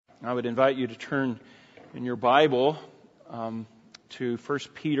I would invite you to turn in your Bible to 1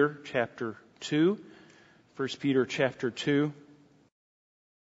 Peter chapter 2. 1 Peter chapter 2.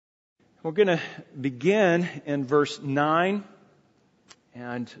 We're going to begin in verse 9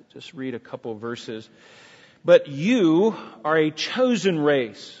 and just read a couple of verses. But you are a chosen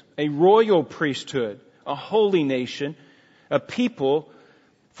race, a royal priesthood, a holy nation, a people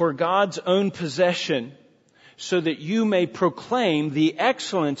for God's own possession, so that you may proclaim the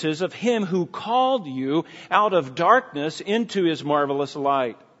excellences of Him who called you out of darkness into His marvelous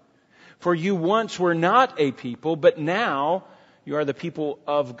light. For you once were not a people, but now you are the people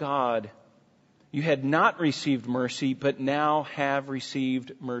of God. You had not received mercy, but now have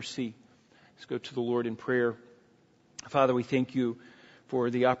received mercy. Let's go to the Lord in prayer. Father, we thank you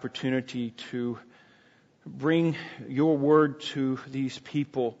for the opportunity to bring your word to these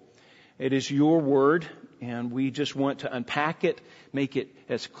people. It is your word, and we just want to unpack it, make it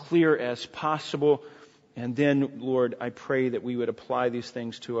as clear as possible. And then, Lord, I pray that we would apply these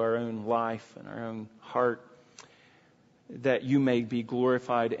things to our own life and our own heart, that you may be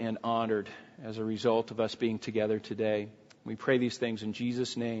glorified and honored as a result of us being together today. We pray these things in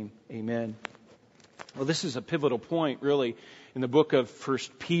Jesus' name. Amen. Well, this is a pivotal point, really, in the book of 1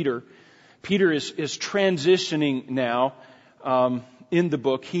 Peter. Peter is transitioning now in the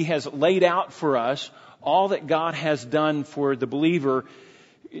book. He has laid out for us all that God has done for the believer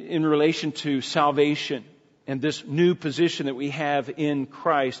in relation to salvation and this new position that we have in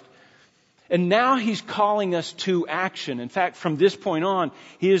Christ. And now he's calling us to action. In fact, from this point on,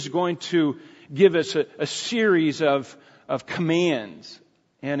 he is going to give us a series of commands.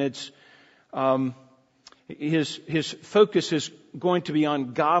 And it's his focus is going to be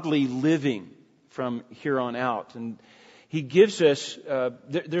on godly living from here on out. And he gives us,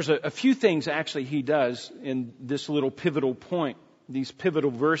 there's a few things actually he does in this little pivotal point, these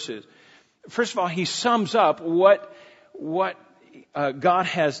pivotal verses. First of all, he sums up what God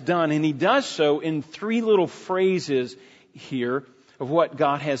has done, and he does so in three little phrases here of what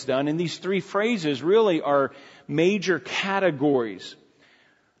God has done. And these three phrases really are major categories.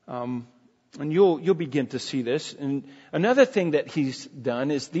 And you'll begin to see this. And another thing that he's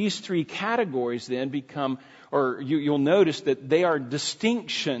done is these three categories then become, or you'll notice that they are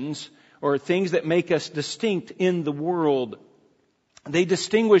distinctions or things that make us distinct in the world. They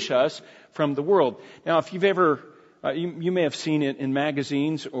distinguish us from the world. Now, if you've ever, you may have seen it in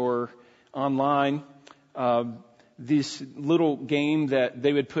magazines or online, this little game that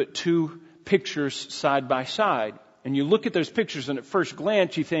they would put two pictures side by side. And you look at those pictures and at first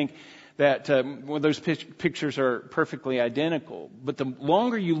glance you think that those pictures are perfectly identical. But the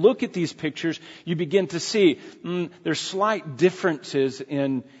longer you look at these pictures, you begin to see there's slight differences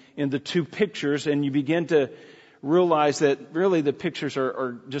in the two pictures, and you begin to realize that really the pictures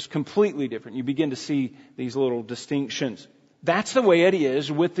are just completely different. You begin to see these little distinctions. That's the way it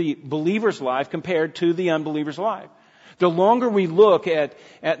is with the believer's life compared to the unbeliever's life. The longer we look at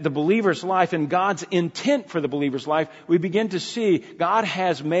the believer's life and God's intent for the believer's life, we begin to see God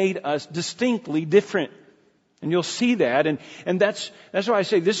has made us distinctly different. And you'll see that. And that's why I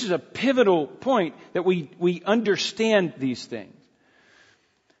say this is a pivotal point that we understand these things.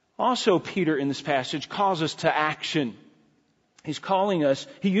 Also, Peter in this passage calls us to action. He's calling us,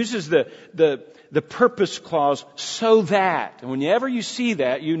 he uses the purpose clause, so that. And whenever you see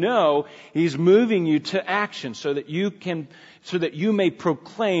that, you know he's moving you to action so that you may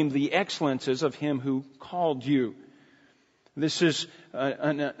proclaim the excellences of Him who called you. This is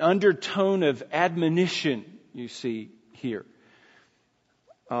an undertone of admonition you see here.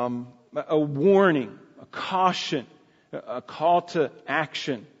 A warning, a caution, a call to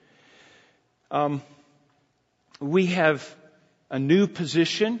action. We have a new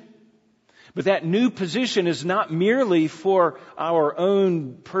position, but that new position is not merely for our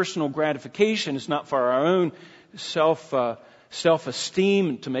own personal gratification. It's not for our own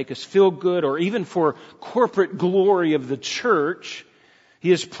self-esteem to make us feel good, or even for corporate glory of the church.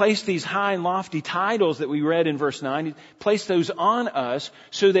 He has placed these high and lofty titles that we read in verse 9. He placed those on us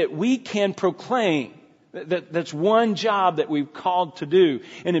so that we can proclaim. That's one job that we've called to do.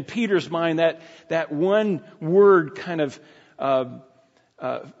 And in Peter's mind, that one word kind of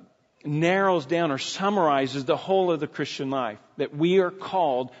narrows down or summarizes the whole of the Christian life. That we are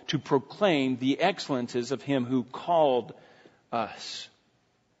called to proclaim the excellences of Him who called us.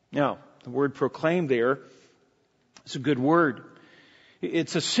 Now, the word proclaim there is a good word.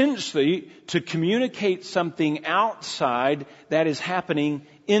 It's essentially to communicate something outside that is happening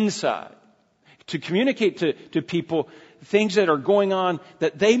inside. To communicate to people things that are going on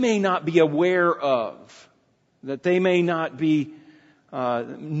that they may not be aware of, that they may not be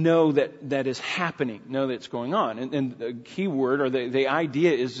know that is happening, know that it's going on. And the key word or the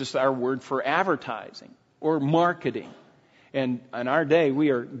idea is just our word for advertising or marketing. And in our day, we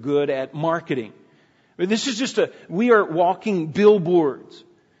are good at marketing. But this is we are walking billboards.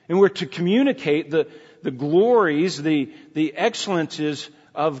 And we're to communicate the glories, the excellences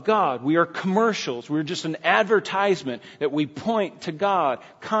of God. We are commercials. We're just an advertisement that we point to God,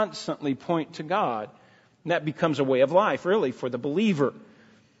 constantly point to God. And that becomes a way of life, really, for the believer.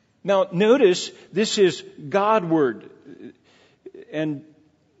 Now, notice, this is Godward. And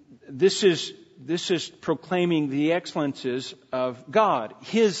this is proclaiming the excellences of God,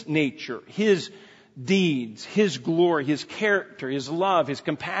 His nature, His deeds, His glory, His character, His love, His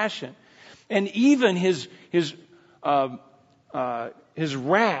compassion, and even His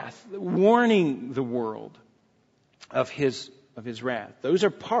wrath, warning the world of His wrath. Those are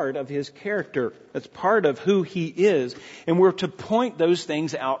part of His character. That's part of who He is. And we're to point those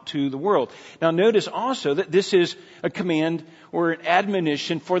things out to the world. Now notice also that this is a command or an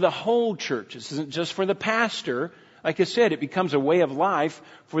admonition for the whole church. This isn't just for the pastor. Like I said, it becomes a way of life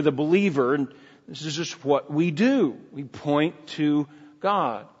for the believer. And this is just what we do. We point to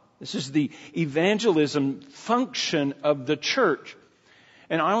God. This is the evangelism function of the church.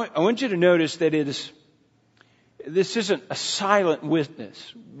 And I want you to notice that this isn't a silent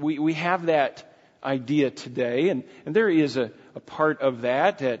witness. We have that idea today, and there is a part of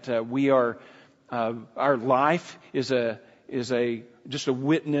that we are our life is just a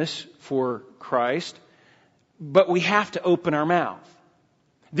witness for Christ, but we have to open our mouth.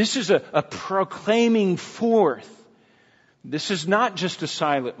 This is a proclaiming forth. This is not just a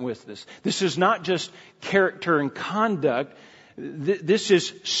silent witness. This is not just character and conduct. This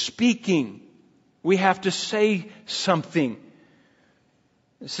is speaking. We have to say something.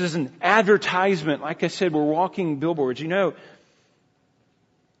 This is an advertisement. Like I said, we're walking billboards. You know,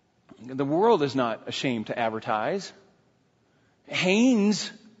 the world is not ashamed to advertise.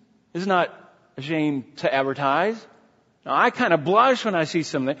 Hanes is not ashamed to advertise. Now, I kind of blush when I see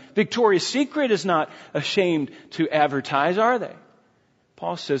something. Victoria's Secret is not ashamed to advertise, are they?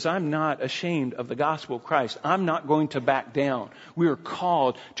 Paul says, I'm not ashamed of the gospel of Christ. I'm not going to back down. We are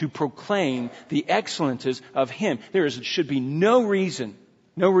called to proclaim the excellences of Him. There should be no reason.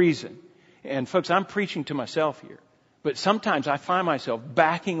 And folks, I'm preaching to myself here. But sometimes I find myself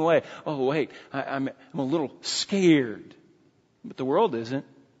backing away. Oh, wait, I'm a little scared. But the world isn't.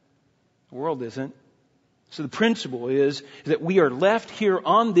 The world isn't. So the principle is that we are left here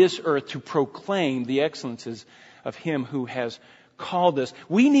on this earth to proclaim the excellences of Him who has called us.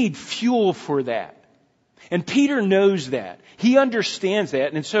 We need fuel for that. And Peter knows that. He understands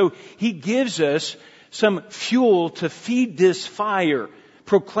that. And so he gives us some fuel to feed this fire.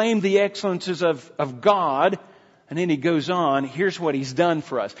 Proclaim the excellences of God. And then he goes on, here's what He's done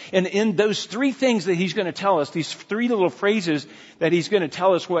for us. And in those three things that he's going to tell us, these three little phrases that he's going to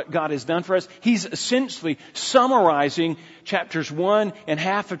tell us what God has done for us, he's essentially summarizing chapters 1 and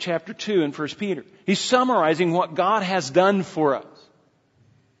half of chapter 2 in 1 Peter. He's summarizing what God has done for us.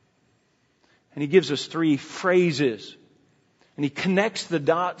 And he gives us three phrases. And he connects the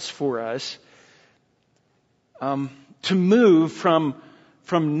dots for us to move from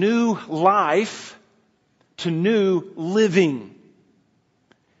new life to new living.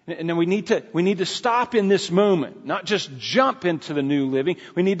 And then we need to stop in this moment, not just jump into the new living.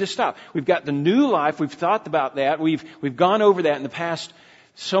 We need to stop. We've got the new life. We've thought about that. We've gone over that in the past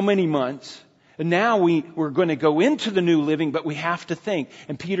so many months. And now we're going to go into the new living, but we have to think.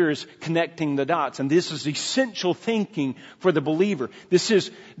 And Peter is connecting the dots. And this is essential thinking for the believer. This is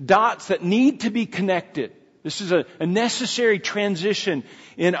dots that need to be connected. This is a necessary transition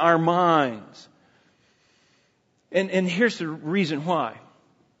in our minds. And here's the reason why.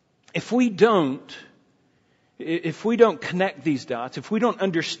 If we don't connect these dots, if we don't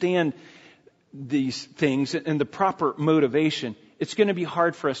understand these things and the proper motivation, it's going to be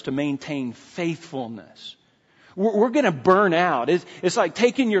hard for us to maintain faithfulness. We're going to burn out. It's like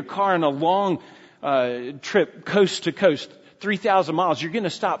taking your car on a long trip, coast to coast, 3,000 miles. You're going to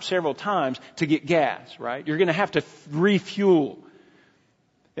stop several times to get gas, right? You're going to have to refuel.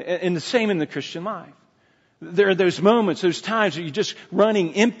 And the same in the Christian life. There are those moments, those times that you're just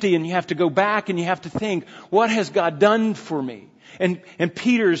running empty and you have to go back and you have to think, what has God done for me? And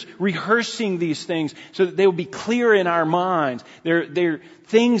Peter's rehearsing these things so that they will be clear in our minds. They're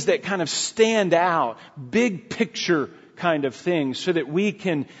things that kind of stand out, big picture kind of things, so that we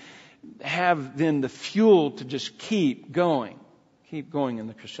can have then the fuel to just keep going in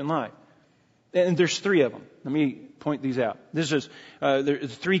the Christian life. And there's three of them. Let me point these out. There's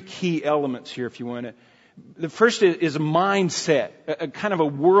three key elements here if you want to The first is a mindset, a kind of a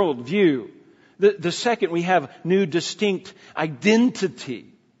worldview. The second, we have new distinct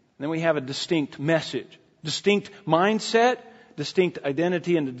identity. Then we have a distinct message. Distinct mindset, distinct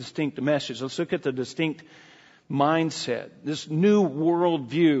identity, and a distinct message. Let's look at the distinct mindset. This new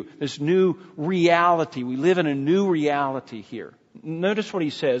worldview, this new reality. We live in a new reality here. Notice what he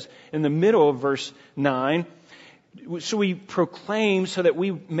says in the middle of verse 9. So we proclaim so that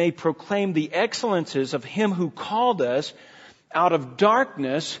we may proclaim the excellences of Him who called us out of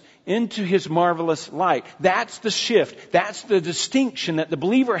darkness into His marvelous light. That's the shift. That's the distinction that the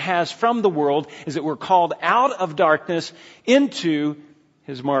believer has from the world, is that we're called out of darkness into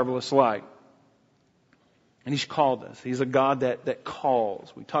His marvelous light. And He's called us. He's a God that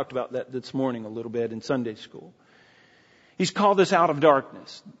calls. We talked about that this morning a little bit in Sunday school. He's called us out of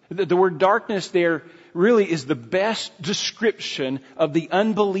darkness. The word darkness there really is the best description of the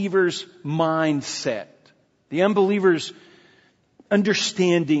unbeliever's mindset. The unbeliever's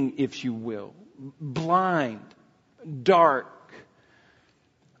understanding, if you will. Blind, dark.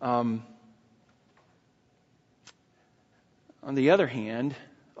 On the other hand,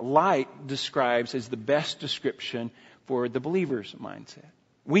 light describes as the best description for the believer's mindset.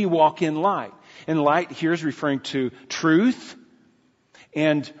 We walk in light. And light here is referring to truth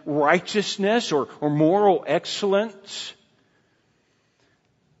and righteousness or moral excellence.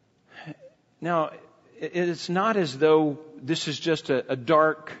 Now, it's not as though this is just a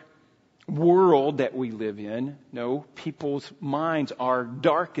dark world that we live in. No, people's minds are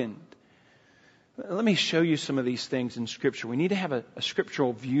darkened. Let me show you some of these things in Scripture. We need to have a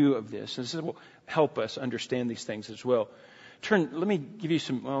scriptural view of this. This will help us understand these things as well. Let me give you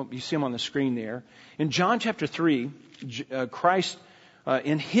some, well, you see them on the screen there. In John chapter 3, Christ,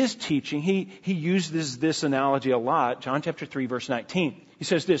 in His teaching, He uses this analogy a lot. John chapter 3, verse 19. He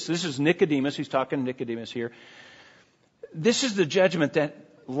says this is Nicodemus. He's talking to Nicodemus here. This is the judgment that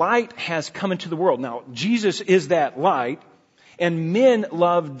light has come into the world. Now, Jesus is that light, and men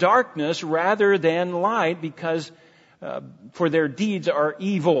love darkness rather than light because for their deeds are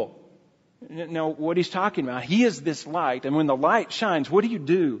evil. Now, what He's talking about, He is this light, and when the light shines, what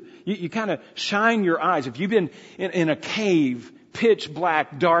do? You kind of shine your eyes. If you've been in a cave, pitch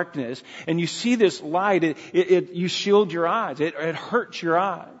black darkness, and you see this light, you shield your eyes. It hurts your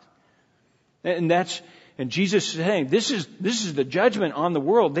eyes. And Jesus is saying, this is the judgment on the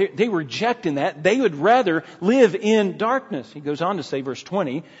world. They rejecting that. They would rather live in darkness. He goes on to say, verse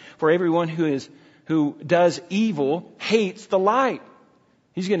 20, for everyone who does evil hates the light.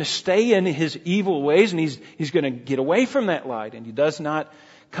 He's going to stay in his evil ways, and he's going to get away from that light. And he does not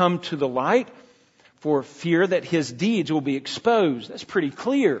come to the light for fear that his deeds will be exposed. That's pretty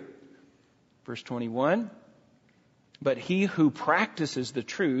clear. Verse 21, but he who practices the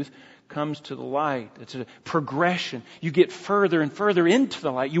truth comes to the light. It's a progression. You get further and further into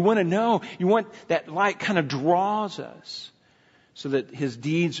the light. You want to know. You want that light kind of draws us so that his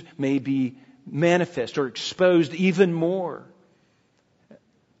deeds may be manifest or exposed even more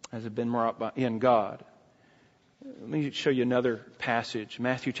as have been wrought in God. Let me show you another passage.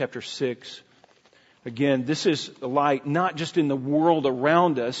 Matthew chapter 6. Again, this is the light not just in the world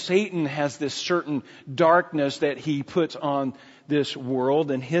around us. Satan has this certain darkness that he puts on this world,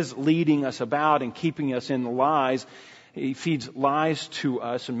 and his leading us about and keeping us in lies. He feeds lies to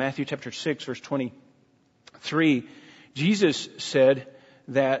us. In Matthew chapter 6, verse 23, Jesus said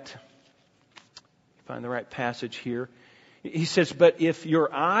that, find the right passage here. He says, but if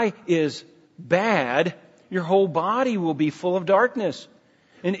your eye is bad, your whole body will be full of darkness.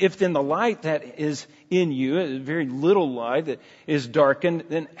 And if then the light that is in you, a very little light that is darkened,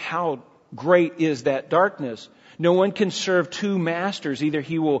 then how great is that darkness? No one can serve two masters. Either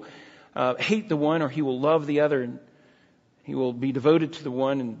he will hate the one or he will love the other. And he will be devoted to the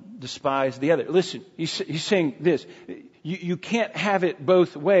one and despise the other. Listen, he's saying this. You can't have it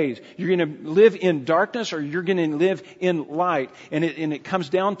both ways. You're going to live in darkness or you're going to live in light. And it comes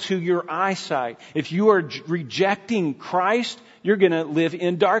down to your eyesight. If you are rejecting Christ, you're going to live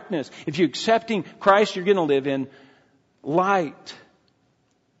in darkness. If you're accepting Christ, you're going to live in light.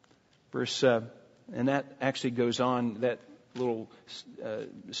 And that actually goes on, that little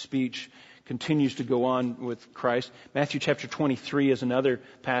speech continues to go on with Christ. Matthew chapter 23 is another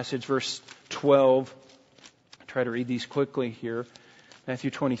passage, verse 12. Try to read these quickly here.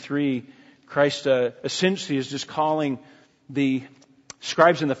 Matthew 23, Christ essentially is just calling the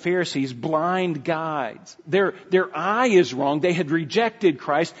scribes and the Pharisees blind guides. Their eye is wrong. They had rejected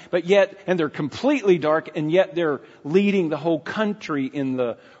Christ, and they're completely dark, and yet they're leading the whole country in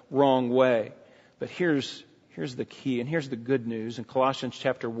the wrong way. But here's the key, and here's the good news. In Colossians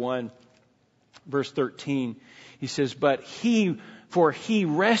chapter 1, Verse 13, he says, for he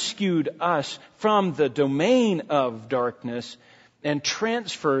rescued us from the domain of darkness and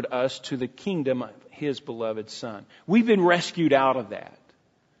transferred us to the kingdom of his beloved Son. We've been rescued out of that.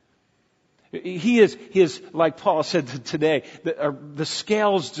 He is, like Paul said today, the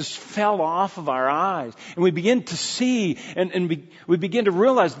scales just fell off of our eyes. And we begin to see and we begin to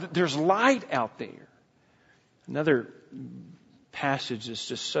realize that there's light out there. Another passage is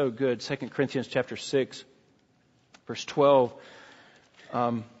just so good. 2 Corinthians chapter 6, verse 12.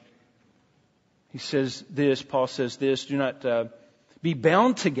 He says this, Paul says this, do not be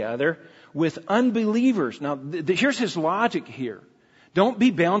bound together with unbelievers. Now, here's his logic here. Don't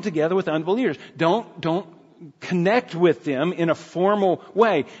be bound together with unbelievers. Don't connect with them in a formal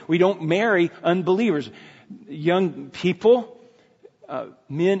way. We don't marry unbelievers. Young people,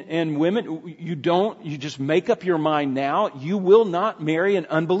 men and women, you just make up your mind now. You will not marry an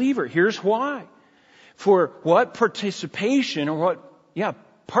unbeliever. Here's why. For what participation or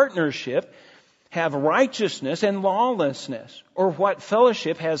partnership have righteousness and lawlessness? Or what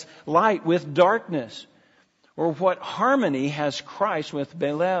fellowship has light with darkness? Or what harmony has Christ with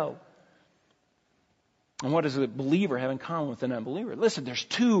Belial? And what does a believer have in common with an unbeliever? Listen, there's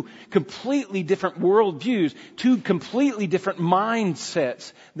two completely different worldviews, two completely different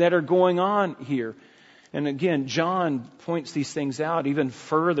mindsets that are going on here. And again, John points these things out even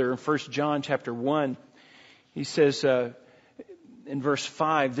further in 1 John chapter 1. He says in verse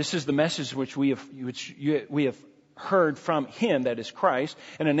 5, this is the message which we have heard from Him, that is Christ,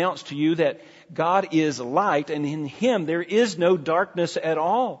 and announced to you that God is light, and in Him there is no darkness at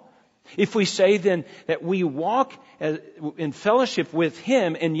all. If we say then that we walk in fellowship with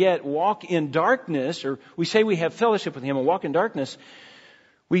Him and yet walk in darkness, or we say we have fellowship with Him and walk in darkness,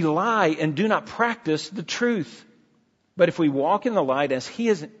 we lie and do not practice the truth. But if we walk in the light as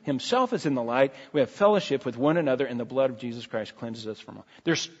He Himself is in the light, we have fellowship with one another, and the blood of Jesus Christ cleanses us from all.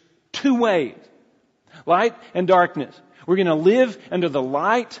 There's two ways. Light and darkness. We're going to live under the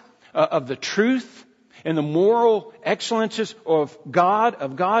light of the truth and the moral excellences of God,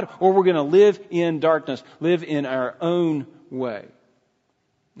 or we're going to live in darkness, live in our own way.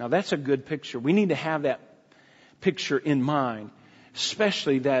 Now that's a good picture. We need to have that picture in mind,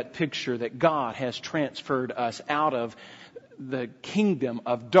 especially that picture that God has transferred us out of the kingdom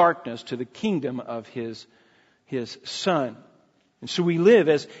of darkness to the kingdom of His Son. And so we live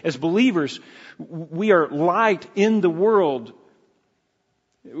as believers. We are light in the world.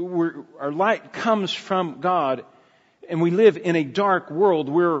 Our light comes from God, and we live in a dark world.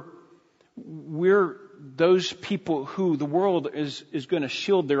 We're those people who the world is going to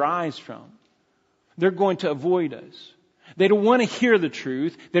shield their eyes from. They're going to avoid us. They don't want to hear the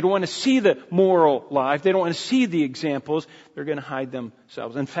truth. They don't want to see the moral life. They don't want to see the examples. They're going to hide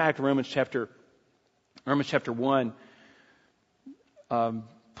themselves. In fact, Romans chapter 1.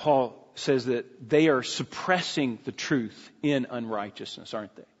 Paul says that they are suppressing the truth in unrighteousness,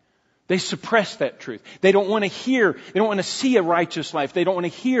 aren't they? They suppress that truth. They don't want to hear, they don't want to see a righteous life. They don't want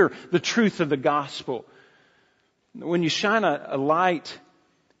to hear the truth of the gospel. When you shine a light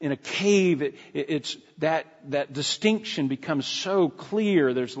in a cave, it's that distinction becomes so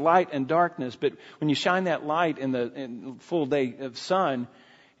clear. There's light and darkness. But when you shine that light in the full day of sun,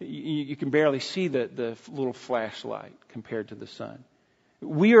 you can barely see the little flashlight compared to the sun.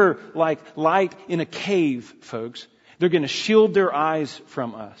 We are like light in a cave, folks. They're going to shield their eyes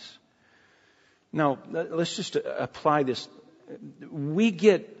from us. Now, let's just apply this. We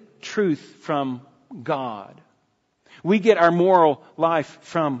get truth from God. We get our moral life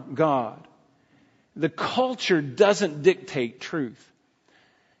from God. The culture doesn't dictate truth.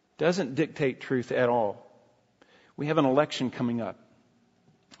 Doesn't dictate truth at all. We have an election coming up.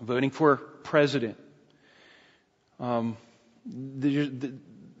 Voting for president.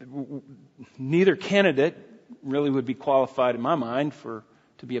 Neither candidate really would be qualified in my mind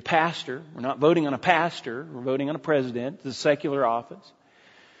to be a pastor. We're not voting on a pastor. We're voting on a president. It's a secular office.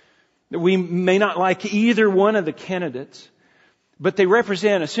 We may not like either one of the candidates, but they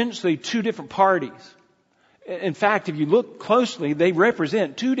represent essentially two different parties. In fact, if you look closely, they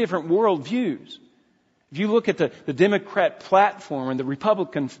represent two different worldviews. If you look at the Democrat platform and the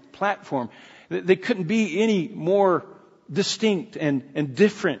Republican platform, they couldn't be any more distinct and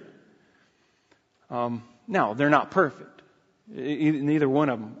different. Now, they're not perfect. Neither one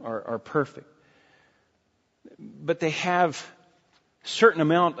of them are perfect. But they have a certain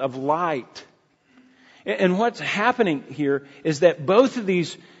amount of light. And what's happening here is that both of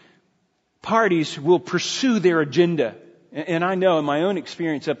these parties will pursue their agenda. And I know in my own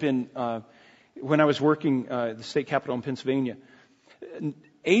experience up in when I was working at the state capitol in Pennsylvania,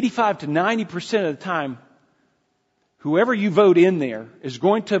 85 to 90% of the time, whoever you vote in there is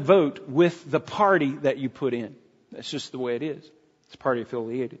going to vote with the party that you put in. That's just the way it is. It's party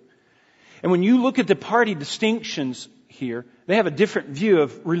affiliated. And when you look at the party distinctions here, they have a different view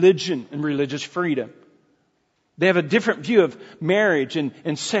of religion and religious freedom. They have a different view of marriage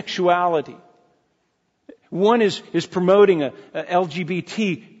and sexuality. One is promoting a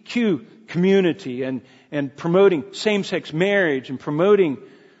LGBTQ community and promoting same-sex marriage and promoting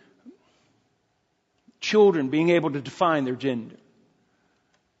children being able to define their gender.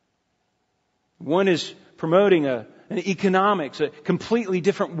 One is promoting an economics, a completely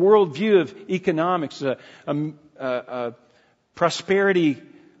different worldview of economics, a prosperity,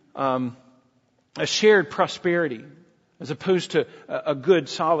 a shared prosperity, as opposed to a good,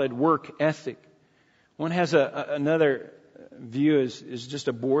 solid work ethic. One has another view is just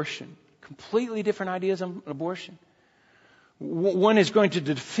abortion. Completely different ideas on abortion. One is going to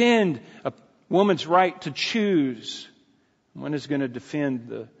defend a woman's right to choose. One is going to defend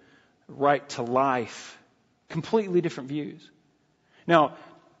the right to life. Completely different views. Now,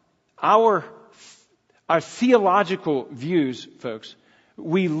 our theological views, folks,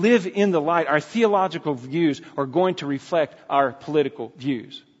 we live in the light. Our theological views are going to reflect our political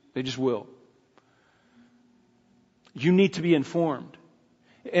views. They just will. You need to be informed.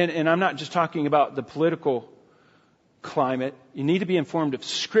 And I'm not just talking about the political climate. You need to be informed of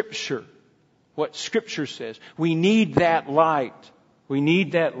Scripture. What Scripture says. We need that light. We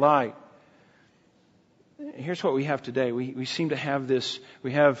need that light. Here's what we have today. We seem to have this,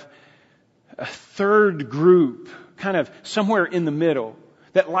 we have a third group, kind of somewhere in the middle,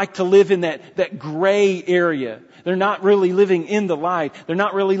 that like to live in that gray area. They're not really living in the light. They're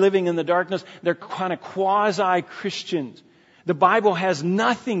not really living in the darkness. They're kind of quasi-Christians. The Bible has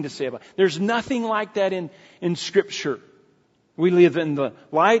nothing to say about it. There's nothing like that in Scripture. We live in the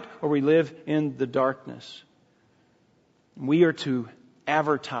light or we live in the darkness. We are to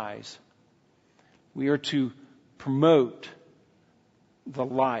advertise. We are to promote the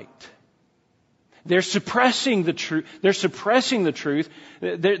light. They're suppressing the truth. They're suppressing the truth.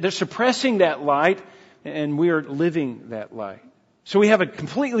 They're suppressing that light, and we are living that light. So we have a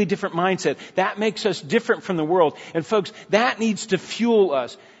completely different mindset. That makes us different from the world. And folks, that needs to fuel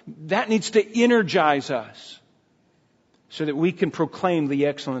us. That needs to energize us so that we can proclaim the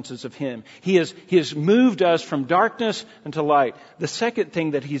excellences of Him. He has moved us from darkness into light. The second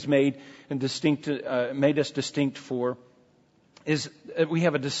thing that He's made us distinct for is that we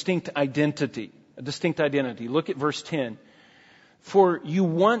have a distinct identity. A distinct identity. Look at verse 10. For you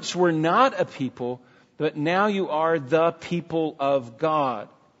once were not a people, but now you are the people of God.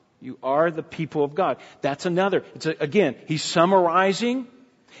 You are the people of God. That's another. Again, he's summarizing.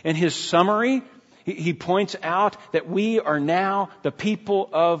 In his summary, he points out that we are now the people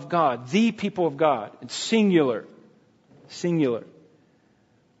of God. The people of God. It's singular. Singular.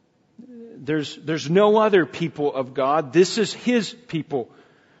 There's no other people of God. This is His people.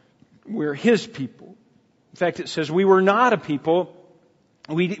 We're His people. In fact, it says we were not a people.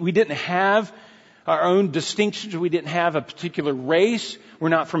 We didn't have our own distinctions. We didn't have a particular race. We're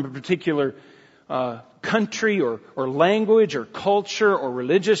not from a particular country or language or culture or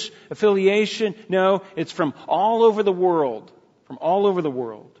religious affiliation. No, it's from all over the world. From all over the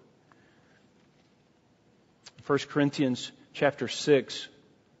world. 1 Corinthians chapter 6,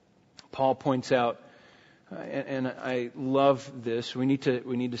 Paul points out, and I love this. We need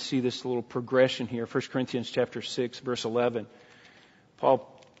to see this little progression here. 1 Corinthians chapter 6, verse 11. Paul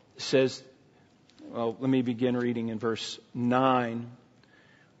says, well, let me begin reading in verse 9.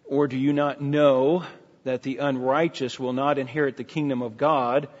 Or do you not know that the unrighteous will not inherit the kingdom of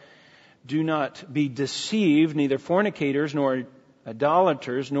God? Do not be deceived, neither fornicators, nor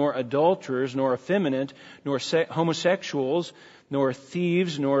idolaters, nor adulterers, nor effeminate, nor homosexuals, nor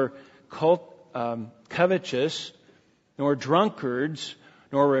thieves, nor covetous, nor drunkards,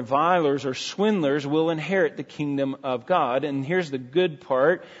 nor revilers or swindlers will inherit the kingdom of God. And here's the good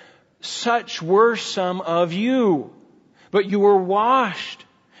part. Such were some of you, but you were washed,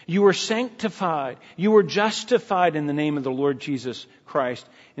 you were sanctified, you were justified in the name of the Lord Jesus Christ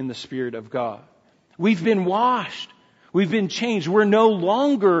in the Spirit of God. We've been washed. We've been changed. We're no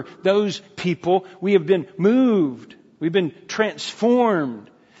longer those people. We have been moved. We've been transformed.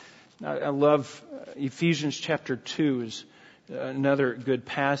 I love Ephesians chapter 2 is another good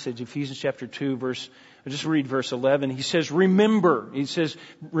passage. Ephesians chapter 2 I'll just read verse 11. He says, remember. He says,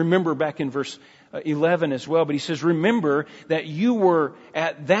 remember back in verse 11 as well. But he says, remember that you were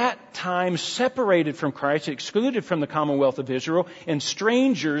at that time separated from Christ, excluded from the commonwealth of Israel, and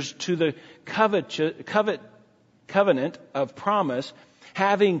strangers to the covenant of promise,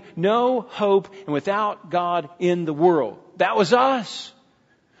 having no hope and without God in the world. That was us.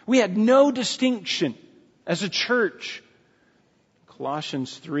 We had no distinction as a church.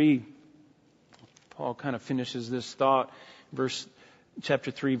 Colossians 3, Paul kind of finishes this thought.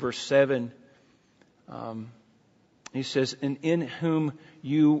 Chapter 3, verse 7. He says, "And in whom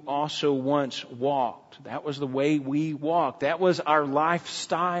you also once walked." That was the way we walked. That was our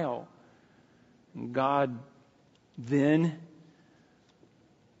lifestyle. And God then,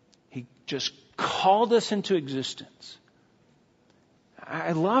 He just called us into existence.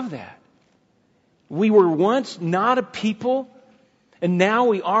 I love that. We were once not a people, and now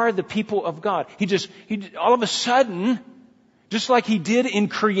we are the people of God. He all of a sudden, just like He did in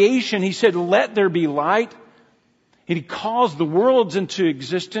creation, He said, "Let there be light." And He calls the worlds into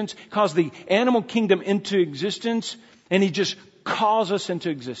existence, calls the animal kingdom into existence, and He just calls us into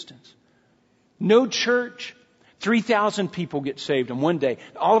existence. No church, 3,000 people get saved in one day.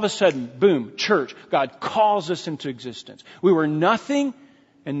 All of a sudden, boom, church. God calls us into existence. We were nothing,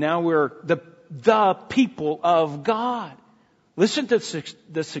 and now we're the people of God. Listen to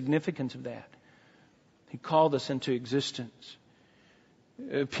the significance of that. He called us into existence.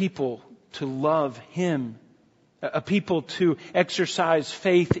 A people to love Him. A people to exercise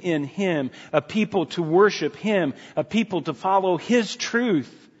faith in Him. A people to worship Him. A people to follow His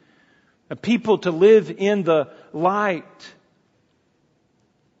truth. A people to live in the light.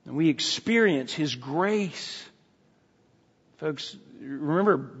 And we experience His grace. Folks,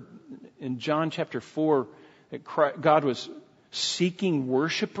 remember in John chapter 4 that God was seeking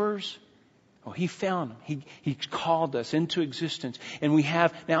worshipers? Oh, He found them. He called us into existence. And we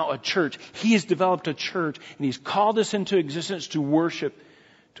have now a church. He has developed a church. And He's called us into existence to worship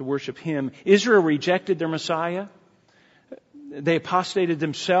Him. Israel rejected their Messiah. They apostated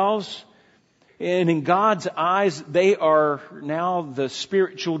themselves. And in God's eyes, they are now the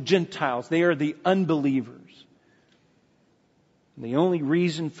spiritual Gentiles. They are the unbelievers. And the only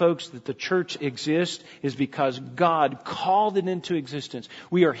reason, folks, that the church exists is because God called it into existence.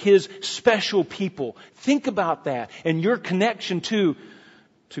 We are His special people. Think about that and your connection to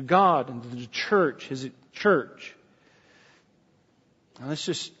God and to the church, His church. Now let's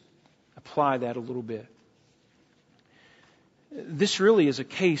just apply that a little bit. This really is a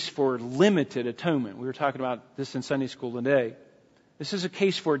case for limited atonement. We were talking about this in Sunday school today. This is a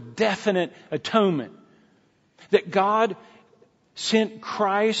case for definite atonement. That God sent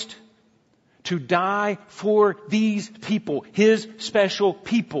Christ to die for these people, His special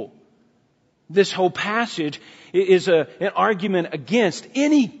people. This whole passage is an argument against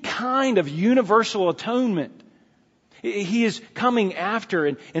any kind of universal atonement. He is coming after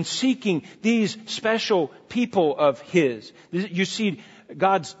and seeking these special people of His. You see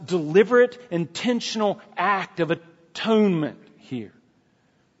God's deliberate, intentional act of atonement here.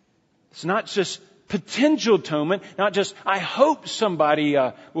 It's not just potential atonement, not just, I hope somebody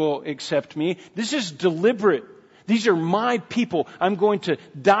will accept me. This is deliberate. These are my people. I'm going to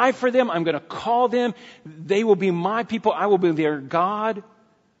die for them. I'm going to call them. They will be my people. I will be their God.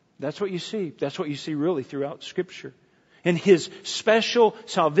 That's what you see. That's what you see really throughout Scripture. And His special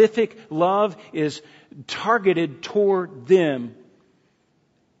salvific love is targeted toward them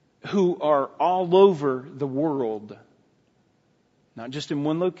who are all over the world. Not just in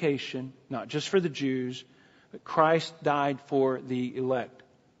one location, not just for the Jews, but Christ died for the elect.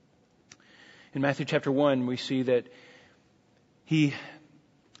 In Matthew chapter 1, we see that He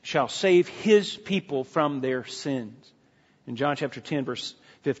shall save His people from their sins. In John chapter 10, verse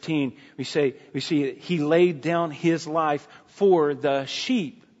 15, we see that He laid down His life for the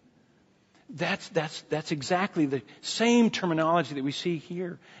sheep. That's exactly the same terminology that we see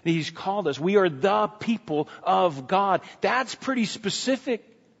here. And He's called us. We are the people of God. That's pretty specific.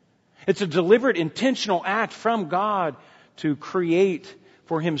 It's a deliberate, intentional act from God to create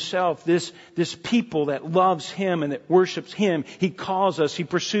for Himself this people that loves Him and that worships Him. He calls us. He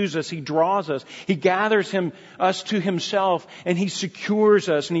pursues us. He draws us. He gathers us to Himself, and He secures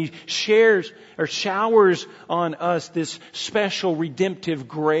us, and He shares or showers on us this special redemptive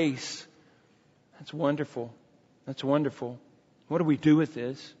grace. That's wonderful. That's wonderful. What do we do with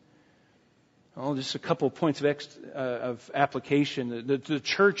this? Oh, just a couple of points of application. The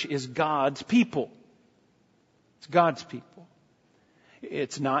church is God's people. It's God's people.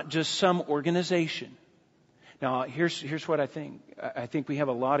 It's not just some organization. Now, here's what I think. I think we have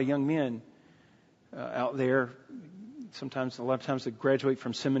a lot of young men out there. A lot of times they graduate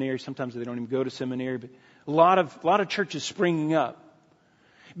from seminary. Sometimes they don't even go to seminary. But a lot of churches springing up.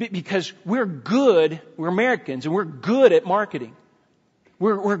 Because we're Americans, and we're good at marketing.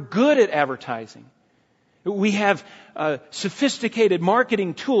 We're good at advertising. We have sophisticated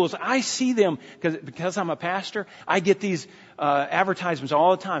marketing tools. I see them because I'm a pastor. I get these advertisements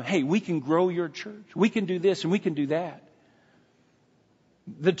all the time. Hey, we can grow your church. We can do this and we can do that.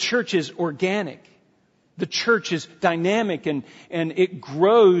 The church is organic. The church is dynamic and it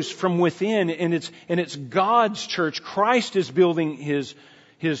grows from within, and it's God's church. Christ is building His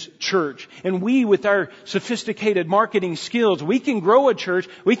church. And we, with our sophisticated marketing skills, we can grow a church.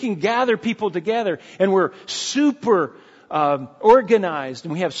 We can gather people together, and we're super organized,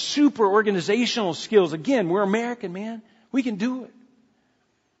 and we have super organizational skills. Again, we're American, man. We can do it.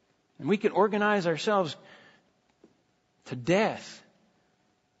 And we can organize ourselves to death.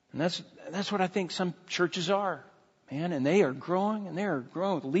 And that's what I think some churches are, man. And they are growing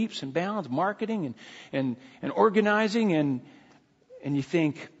with leaps and bounds, marketing and organizing. And you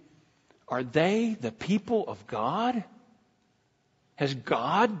think, are they the people of God? Has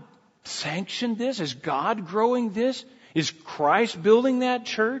God sanctioned this? Is God growing this? Is Christ building that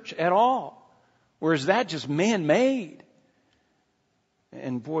church at all? Or is that just man-made?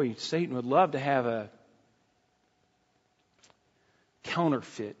 And boy, Satan would love to have a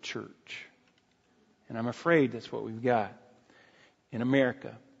counterfeit church. And I'm afraid that's what we've got in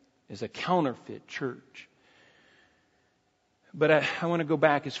America, is a counterfeit church. But I want to go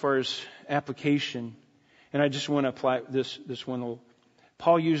back as far as application, and I just want to apply this one.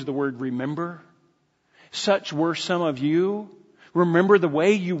 Paul used the word remember. Such were some of you. Remember the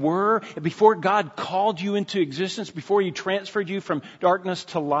way you were before God called you into existence, before He transferred you from darkness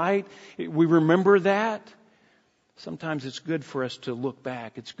to light. We remember that. Sometimes it's good for us to look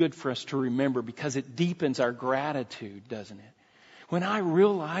back. It's good for us to remember because it deepens our gratitude, doesn't it? When I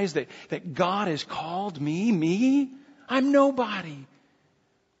realize that God has called me, I'm nobody.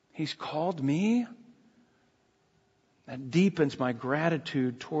 He's called me. That deepens my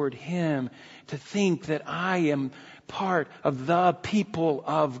gratitude toward Him, to think that I am part of the people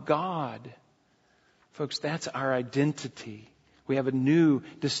of God. Folks, that's our identity. We have a new,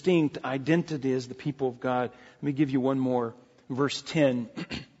 distinct identity as the people of God. Let me give you one more. Verse 10.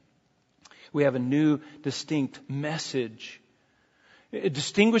 We have a new, distinct message. It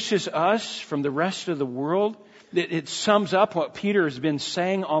distinguishes us from the rest of the world. It sums up what Peter has been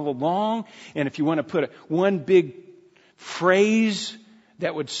saying all along. And if you want to put one big phrase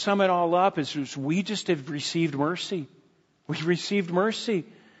that would sum it all up, is we just have received mercy. We've received mercy.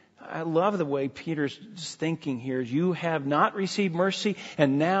 I love the way Peter's thinking here. You have not received mercy,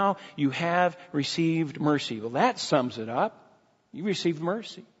 and now you have received mercy. Well, that sums it up. You received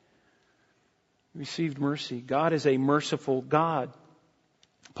mercy. You received mercy. God is a merciful God.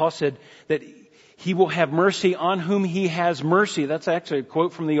 Paul said that He will have mercy on whom He has mercy. That's actually a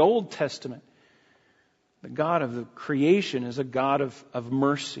quote from the Old Testament. The God of the creation is a God of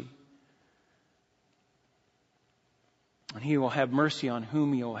mercy. And He will have mercy on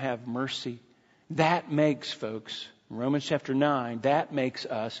whom He will have mercy. That makes, folks, Romans chapter 9, that makes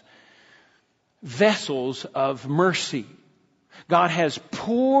us vessels of mercy. God has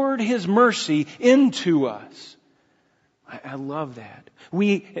poured His mercy into us. I love that.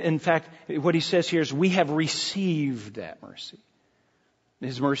 In fact, what he says here is we have received that mercy.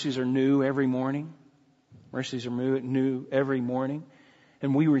 His mercies are new every morning. Mercies are new every morning.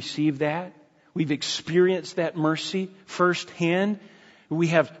 And we receive that. We've experienced that mercy firsthand. We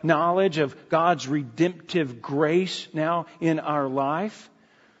have knowledge of God's redemptive grace now in our life.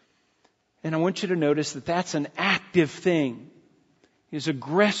 And I want you to notice that that's an active thing. He's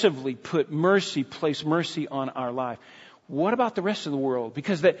aggressively placed mercy on our life. What about the rest of the world?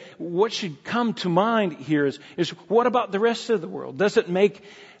 Because what should come to mind here is what about the rest of the world? Does it make,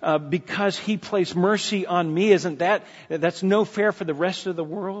 because He placed mercy on me, that's no fair for the rest of the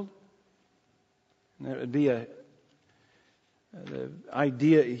world? That would be the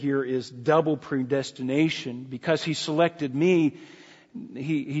idea here is double predestination. Because He selected me,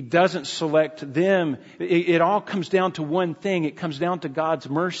 He doesn't select them. It all comes down to one thing. It comes down to God's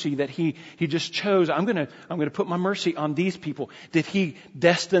mercy that He just chose. I'm going to put my mercy on these people. Did He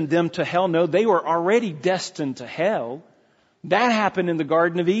destine them to hell? No, they were already destined to hell. That happened in the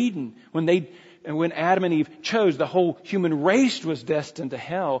Garden of Eden. When Adam and Eve chose, the whole human race was destined to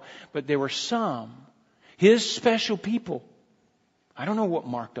hell. But there were some, His special people. I don't know what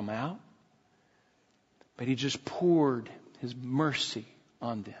marked them out. But He just poured His mercy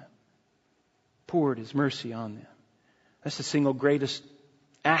on them. Poured His mercy on them. That's the single greatest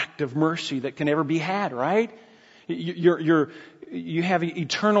act of mercy that can ever be had, right? You have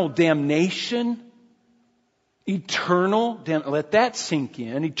eternal damnation. Let that sink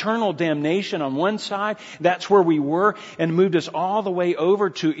in. Eternal damnation on one side, that's where we were, and moved us all the way over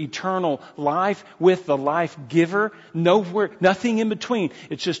to eternal life with the life giver. Nowhere, nothing in between.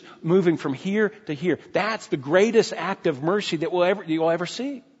 It's just moving from here to here. That's the greatest act of mercy that you'll ever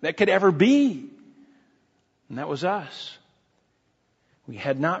see, that could ever be. And that was us. We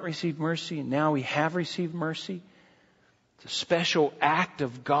had not received mercy, and now we have received mercy. It's a special act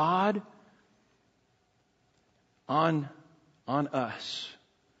of God on us.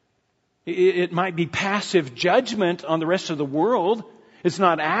 It might be passive judgment on the rest of the world. It's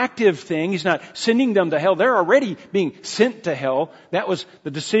not an active thing. He's not sending them to hell. They're already being sent to hell. That was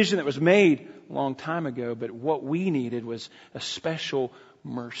the decision that was made a long time ago. But what we needed was a special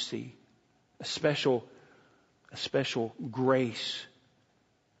mercy, a special grace.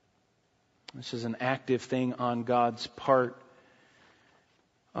 This is an active thing on God's part.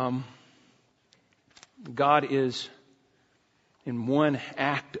 God is, in one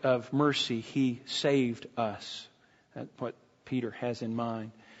act of mercy, He saved us. That's what Peter has in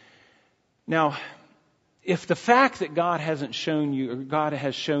mind. Now, if the fact that God hasn't shown you, or God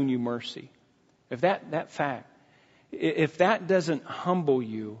has shown you mercy, if that fact, if that doesn't humble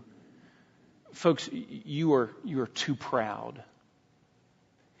you, folks, you are too proud.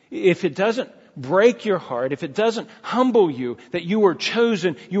 If it doesn't break your heart, if it doesn't humble you that you were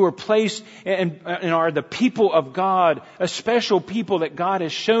chosen, you were placed and are the people of God, a special people that God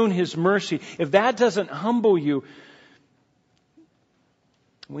has shown His mercy, if that doesn't humble you,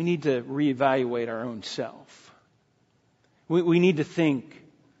 we need to reevaluate our own self. We need to think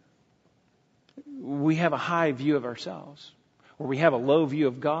we have a high view of ourselves, or we have a low view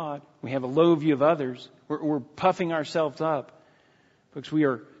of God, we have a low view of others, we're puffing ourselves up. Folks, we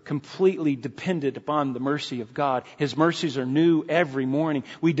are completely dependent upon the mercy of God. His mercies are new every morning.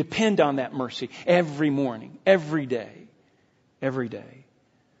 We depend on that mercy every morning, every day, every day.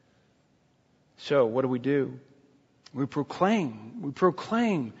 So what do? We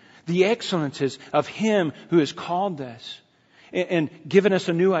proclaim the excellences of Him who has called us and given us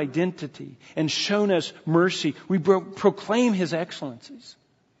a new identity and shown us mercy. We proclaim His excellencies.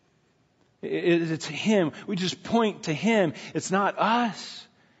 It's Him. We just point to Him. It's not us.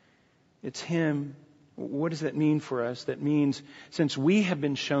 It's Him. What does that mean for us? That means since we have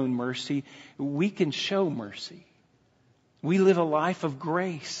been shown mercy, we can show mercy. We live a life of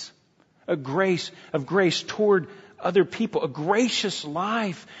grace. Of grace toward other people. A gracious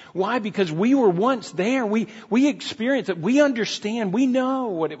life. Why? Because we were once there. We experienced it. We understand. We know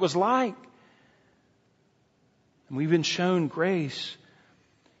what it was like. And we've been shown grace.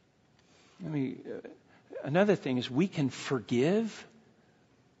 Another thing is we can forgive.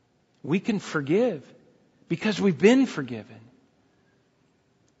 We can forgive because we've been forgiven.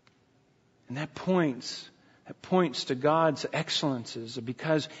 And that points to God's excellences.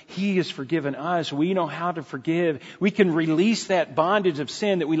 Because He has forgiven us, we know how to forgive. We can release that bondage of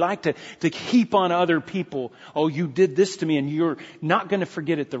sin that we like to keep on other people. Oh, you did this to me and you're not going to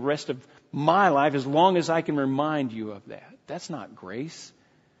forget it the rest of my life as long as I can remind you of that. That's not grace.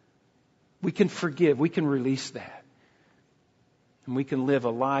 We can forgive. We can release that. And we can live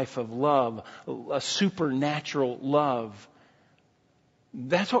a life of love, a supernatural love.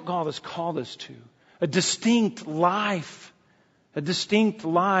 That's what God has called us to. A distinct life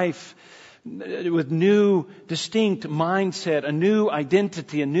with new, distinct mindset, a new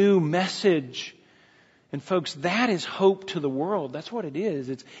identity, a new message. And folks, that is hope to the world. That's what it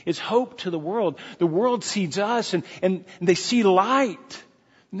is. It's hope to the world. The world sees us and they see light.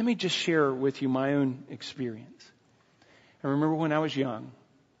 Let me just share with you my own experience. I remember when I was young,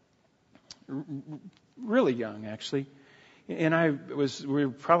 really young actually, and we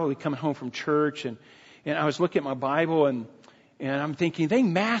were probably coming home from church and I was looking at my Bible and I'm thinking they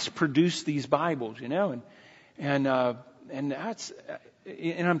mass produce these Bibles, and I'm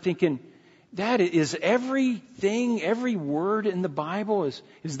thinking that is everything, every word in the Bible is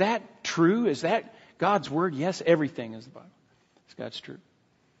that true? Is that God's word? Yes, everything is the Bible. It's God's truth.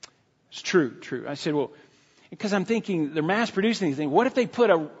 It's true. I said, well, because I'm thinking they're mass producing these things. What if they put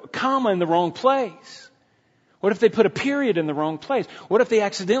a comma in the wrong place? What if they put a period in the wrong place? What if they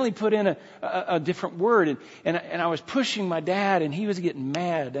accidentally put in a different word? And I was pushing my dad and he was getting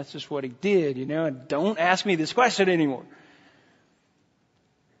mad. That's just what he did, and don't ask me this question anymore.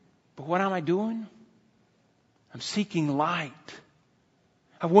 But what am I doing? I'm seeking light.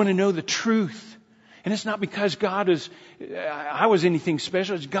 I want to know the truth. And it's not because I was anything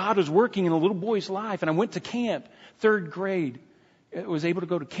special. It's God was working in a little boy's life. And I went to camp, 3rd grade. I was able to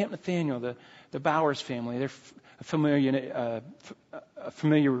go to Camp Nathaniel, the Bowers family. They're familiar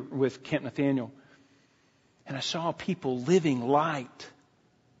with Camp Nathaniel. And I saw people living light.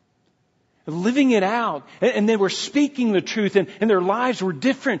 Living it out. And they were speaking the truth, and their lives were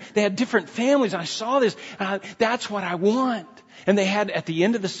different. They had different families. I saw this. That's what I want. And they had, at the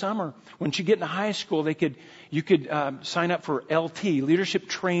end of the summer, once you get into high school, you could sign up for LT, leadership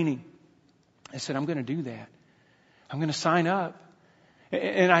training. I said, I'm going to do that. I'm going to sign up.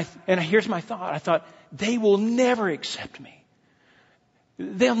 And here's my thought. I thought, they will never accept me.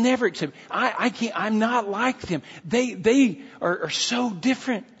 They'll never accept me. I can't, I'm not like them. They are so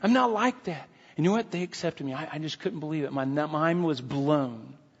different. I'm not like that. And you know what? They accepted me. I just couldn't believe it. My mind was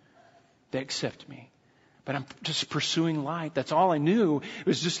blown. They accept me. But I'm just pursuing light. That's all I knew. It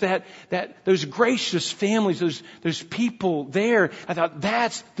was just that those gracious families, those people there. I thought,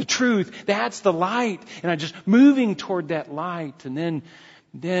 that's the truth. That's the light. And I'm just moving toward that light. And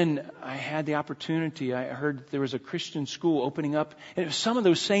then I had the opportunity. I heard there was a Christian school opening up, and it was some of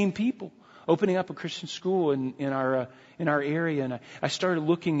those same people opening up a Christian school in our area. And I started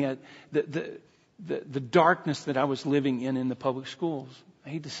looking at the darkness that I was living in the public schools. I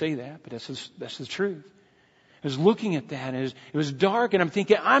hate to say that, but that's the truth. I was looking at that, and it was dark, and I'm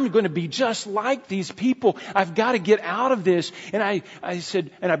thinking, I'm going to be just like these people. I've got to get out of this. And I said,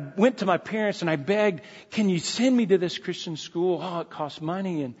 and I went to my parents and I begged, can you send me to this Christian school? Oh, it costs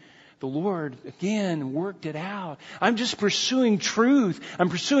money. And the Lord, again, worked it out. I'm just pursuing truth. I'm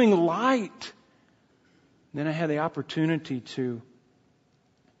pursuing light. Then I had the opportunity and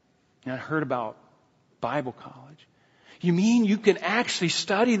I heard about Bible college. You mean you can actually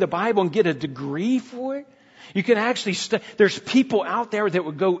study the Bible and get a degree for it? You can actually there's people out there that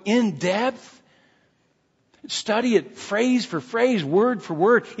would go in depth, study it phrase for phrase, word for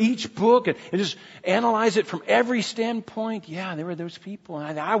word, each book, and just analyze it from every standpoint. Yeah, there were those people,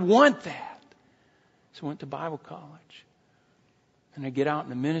 and I want that. So I went to Bible college. And I get out in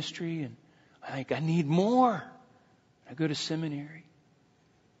the ministry, and I think I need more. I go to seminary.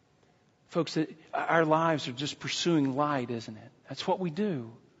 Folks, our lives are just pursuing light, isn't it? That's what we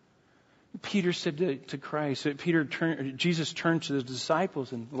do. Peter said to Christ, Jesus turned to the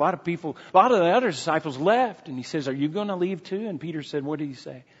disciples, and a lot of the other disciples left, and he says, are you going to leave too? And Peter said, what did he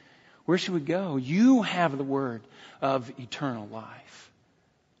say? Where should we go? You have the word of eternal life.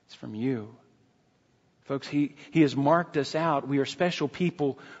 It's from you. Folks, he has marked us out. We are special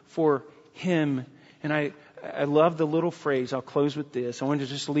people for him. And I love the little phrase. I'll close with this. I want to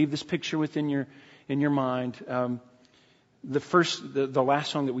just leave this picture within your mind. The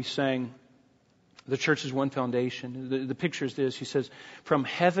last song that we sang, The Church is One Foundation. The picture is this. He says, from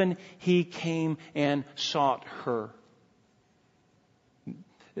heaven he came and sought her.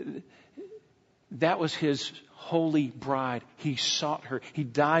 That was his holy bride. He sought her. He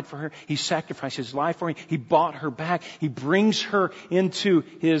died for her. He sacrificed his life for her. He bought her back. He brings her into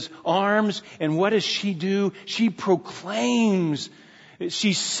his arms. And what does she do? She proclaims.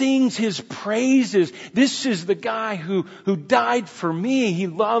 She sings his praises. This is the guy who died for me. He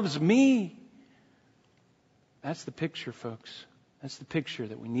loves me. That's the picture, folks. That's the picture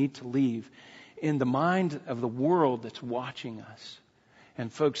that we need to leave in the mind of the world that's watching us.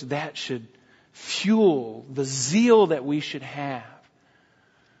 And folks, that should fuel the zeal that we should have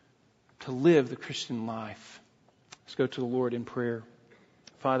to live the Christian life. Let's go to the Lord in prayer.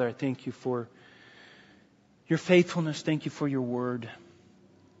 Father, I thank you for your faithfulness. Thank you for your word.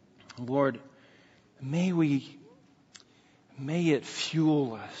 Lord, may it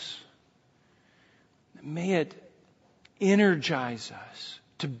fuel us. May it energize us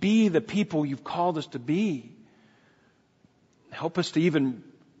to be the people you've called us to be. Help us to even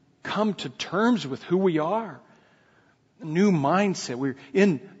come to terms with who we are. A new mindset. We're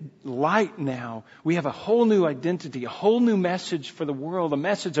in light now. We have a whole new identity, a whole new message for the world, a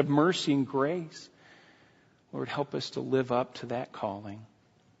message of mercy and grace. Lord, help us to live up to that calling.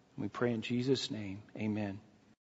 We pray in Jesus' name. Amen.